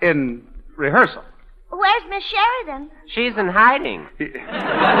 in rehearsal. Where's Miss Sheridan? She's in hiding. She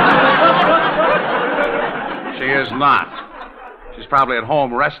is not. She's probably at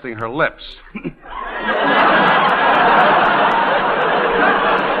home resting her lips.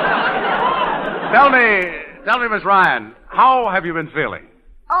 Tell me, Miss Ryan, how have you been feeling?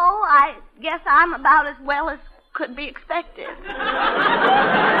 Oh, I guess I'm about as well as could be expected.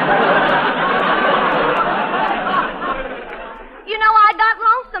 You know, I got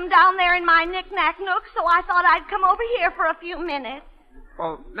lonesome down there in my knick-knack nook, so I thought I'd come over here for a few minutes.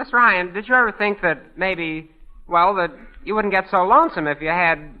 Well, Miss Ryan, did you ever think that maybe, that you wouldn't get so lonesome if you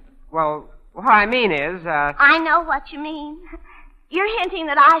had, what I mean is, I know what you mean. You're hinting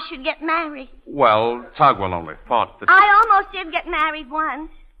that I should get married. Well, Togwell only thought that... I almost did get married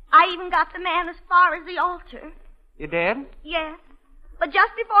once. I even got the man as far as the altar. You did? Yes. But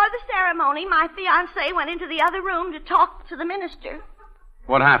just before the ceremony, my fiancé went into the other room to talk to the minister.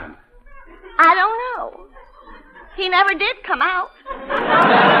 What happened? I don't know. He never did come out.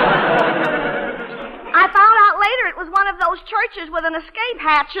 I found out later it was one of those churches with an escape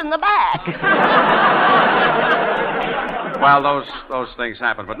hatch in the back. Well, those things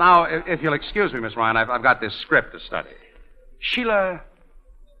happen. But now, if you'll excuse me, Miss Ryan, I've got this script to study. Sheila,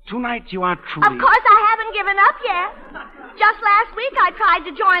 tonight you are truly... Of course, I haven't given up yet. Just last week I tried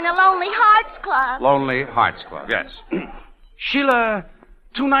to join a Lonely Hearts Club. Lonely Hearts Club, yes. Sheila,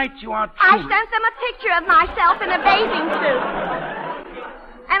 tonight you are truly... I sent them a picture of myself in a bathing suit.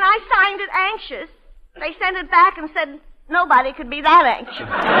 And I signed it anxious. They sent it back and said nobody could be that anxious.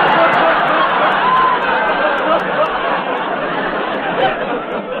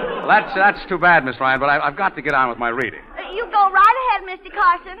 That's too bad, Miss Ryan, but I've got to get on with my reading. You go right ahead, Mr.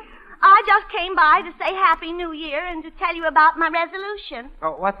 Carson. I just came by to say Happy New Year and to tell you about my resolution.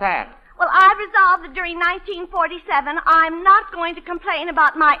 Oh, what's that? Well, I resolved that during 1947, I'm not going to complain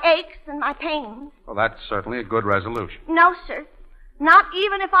about my aches and my pains. Well, that's certainly a good resolution. No, sir. Not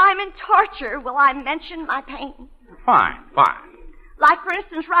even if I'm in torture will I mention my pain. Fine. Like, for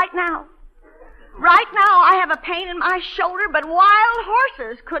instance, right now. Right now, I have a pain in my shoulder, but wild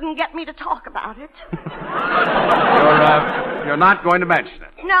horses couldn't get me to talk about it. You're not going to mention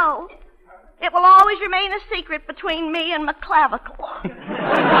it? No. It will always remain a secret between me and my clavicle.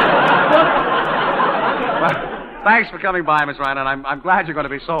 Well, thanks for coming by, Miss Ryan, and I'm glad you're going to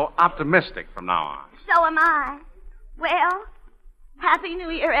be so optimistic from now on. So am I. Well, Happy New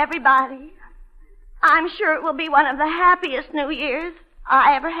Year, everybody. I'm sure it will be one of the happiest New Years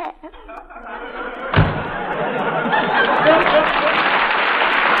I ever had.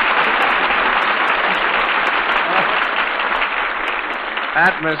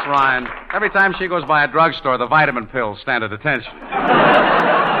 That Miss Ryan. Every time she goes by a drugstore, the vitamin pills stand at attention.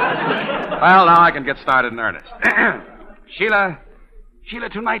 Well, now I can get started in earnest. Sheila,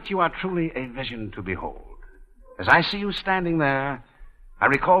 tonight you are truly a vision to behold. As I see you standing there, I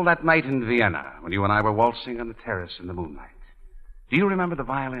recall that night in Vienna when you and I were waltzing on the terrace in the moonlight. Do you remember the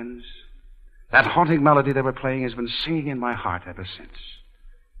violins? That haunting melody they were playing has been singing in my heart ever since.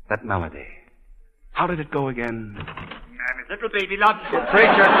 That melody. How did it go again? Mammy's little baby loves you.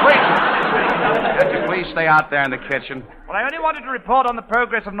 Preacher. Could you please stay out there in the kitchen? Well, I only wanted to report on the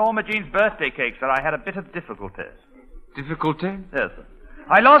progress of Norma Jean's birthday cake, sir. I had a bit of difficulty. Difficulty? Yes, sir.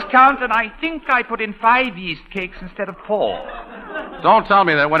 I lost count, and I think I put in 5 yeast cakes instead of 4. Don't tell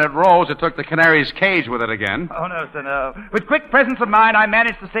me that when it rose, it took the canary's cage with it again. Oh, no, sir, no. With quick presence of mind, I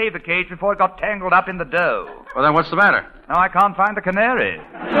managed to save the cage before it got tangled up in the dough. Well, then what's the matter? Now I can't find the canary.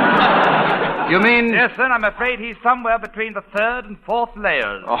 You mean... Yes, sir, I'm afraid he's somewhere between the 3rd and 4th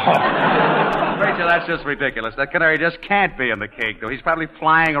layers. Oh. Rachel, that's just ridiculous. That canary just can't be in the cake, though. He's probably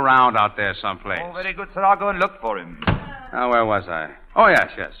flying around out there someplace. Oh, very good, sir. I'll go and look for him. Oh, where was I? Oh, yes.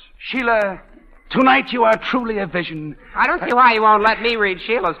 Sheila, tonight you are truly a vision. I don't see why you won't let me read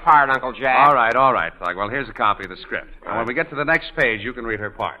Sheila's part, Uncle Jack. All right, Thug. Well, here's a copy of the script. And when we get to the next page, you can read her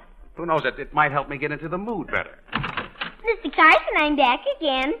part. Who knows, it might help me get into the mood better. Mr. Carson, I'm back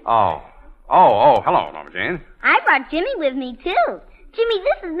again. Oh, hello, Norma Jean. I brought Jimmy with me, too. Jimmy,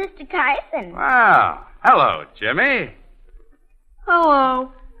 this is Mr. Carson. Wow. Hello, Jimmy.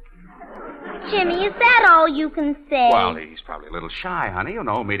 Hello. Jimmy, is that all you can say? Well, he's probably a little shy, honey. You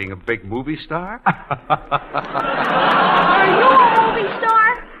know, meeting a big movie star. Are you a movie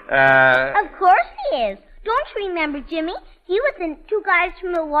star? Of course he is. Don't you remember, Jimmy? He was in Two Guys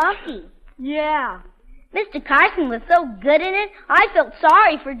from Milwaukee. Yeah. Mr. Carson was so good in it, I felt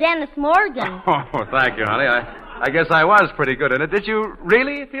sorry for Dennis Morgan. Oh, thank you, honey. I guess I was pretty good in it. Did you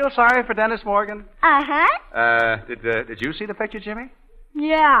really feel sorry for Dennis Morgan? Uh-huh. Did you see the picture, Jimmy?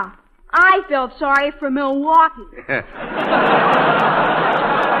 Yeah. I felt sorry for Milwaukee.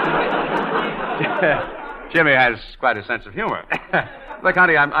 Jimmy has quite a sense of humor. Look,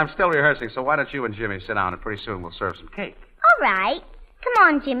 honey, I'm still rehearsing, so why don't you and Jimmy sit down, and pretty soon we'll serve some cake. All right. Come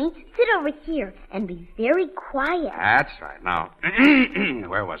on, Jimmy. Sit over here and be very quiet. That's right. Now,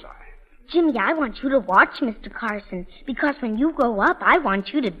 where was I? Jimmy, I want you to watch Mr. Carson, because when you grow up, I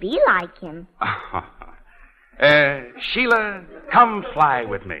want you to be like him. Sheila, come fly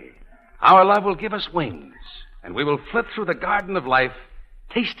with me. Our love will give us wings, and we will flit through the garden of life,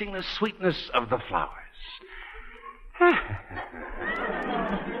 tasting the sweetness of the flowers.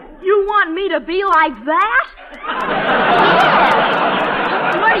 You want me to be like that?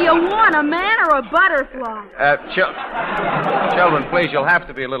 What do you want, a man or a butterfly? Children, please, you'll have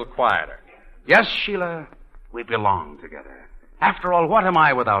to be a little quieter. Yes, Sheila, we belong together. After all, what am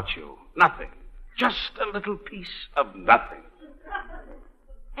I without you? Nothing. Just a little piece of nothing.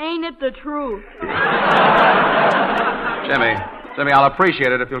 Ain't it the truth? Jimmy, I'll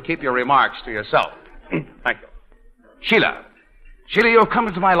appreciate it if you'll keep your remarks to yourself. Thank you. Sheila, you've come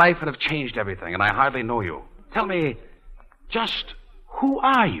into my life and have changed everything, and I hardly know you. Tell me, just who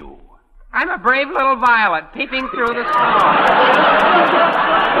are you? I'm a brave little violet peeping through the snow.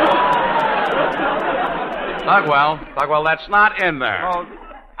 Tugwell, that's not in there. Oh,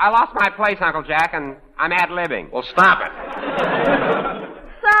 I lost my place, Uncle Jack, and I'm ad-libbing. Well, stop it.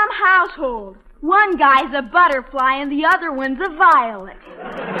 Some household. One guy's a butterfly and the other one's a violet.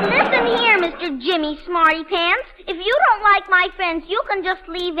 Listen here, Mr. Jimmy Smarty Pants. If you don't like my friends, you can just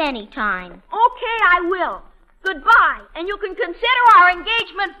leave any time. Okay, I will. Goodbye, and you can consider our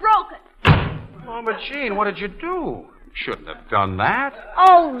engagement broken. Oh, but Jean, what did you do? You shouldn't have done that.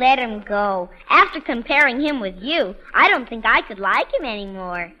 Oh, let him go. After comparing him with you, I don't think I could like him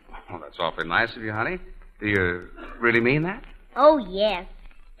anymore. Oh, that's awfully nice of you, honey. Do you really mean that? Oh, yes.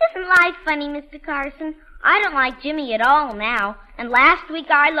 Isn't life funny, Mr. Carson? I don't like Jimmy at all now, and last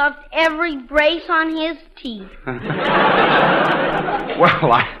week I loved every brace on his teeth.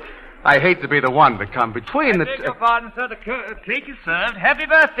 Well, I hate to be the one to come between the... I beg your pardon, sir. The cake is served. Happy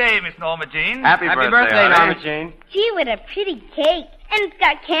birthday, Miss Norma Jean. Happy birthday, Norma Jean. Gee, what a pretty cake. And it's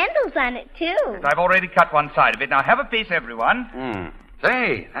got candles on it, too. I've already cut one side of it. Now, have a piece, everyone.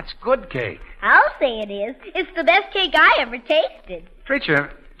 Say, that's good cake. I'll say it is. It's the best cake I ever tasted. Treacher,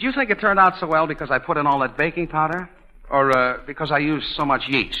 do you think it turned out so well because I put in all that baking powder? Or because I used so much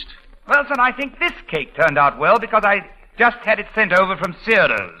yeast? Well, son, I think this cake turned out well because I just had it sent over from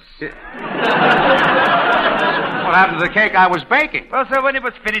Sears. What happened to the cake I was baking? Well, sir, when it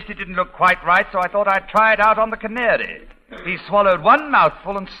was finished, it didn't look quite right, so I thought I'd try it out on the canary. He swallowed one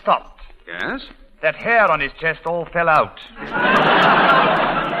mouthful and stopped. Yes? That hair on his chest all fell out.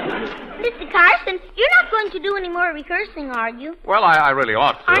 Mr. Carson, you're not going to do any more rehearsing, are you? Well, I really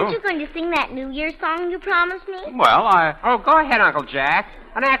ought to. Aren't you going to sing that New Year's song you promised me? Well, Oh, go ahead, Uncle Jack.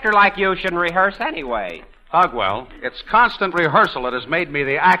 An actor like you shouldn't rehearse anyway. Tugwell, it's constant rehearsal that has made me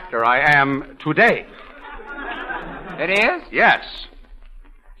the actor I am today. It is? Yes.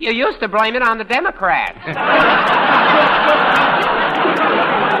 You used to blame it on the Democrats.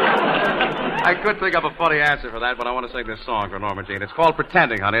 I could think of a funny answer for that, but I want to sing this song for Norma Jean. It's called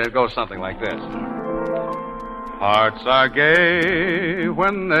Pretending, honey, and it goes something like this. Hearts are gay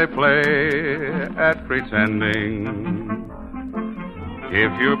when they play at pretending.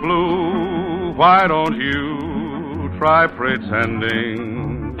 If you're blue, why don't you try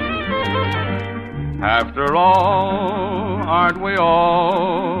pretending? After all, aren't we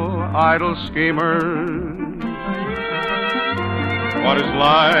all idle schemers? What is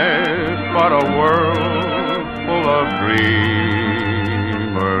life but a world full of dreamers?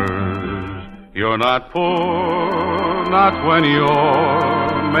 You're not poor, not when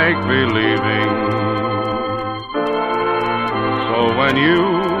you're make-believing. So when you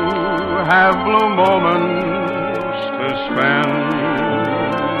have blue moments to spend,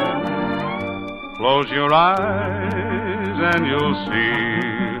 close your eyes and you'll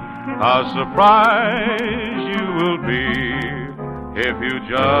see how surprised you will be if you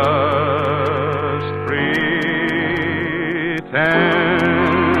just pretend.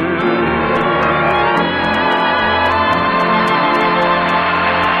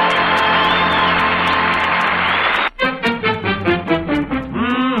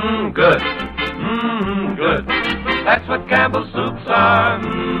 Good. Good. That's what Campbell's soups are.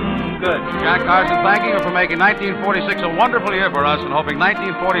 Good. Jack Carson thanking you for making 1946 a wonderful year for us and hoping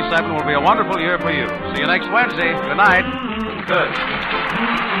 1947 will be a wonderful year for you. See you next Wednesday. Good night. Good.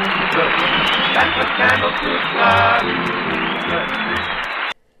 Good. That's what Campbell's soups are. Good.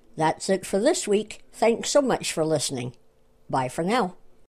 That's it for this week. Thanks so much for listening. Bye for now.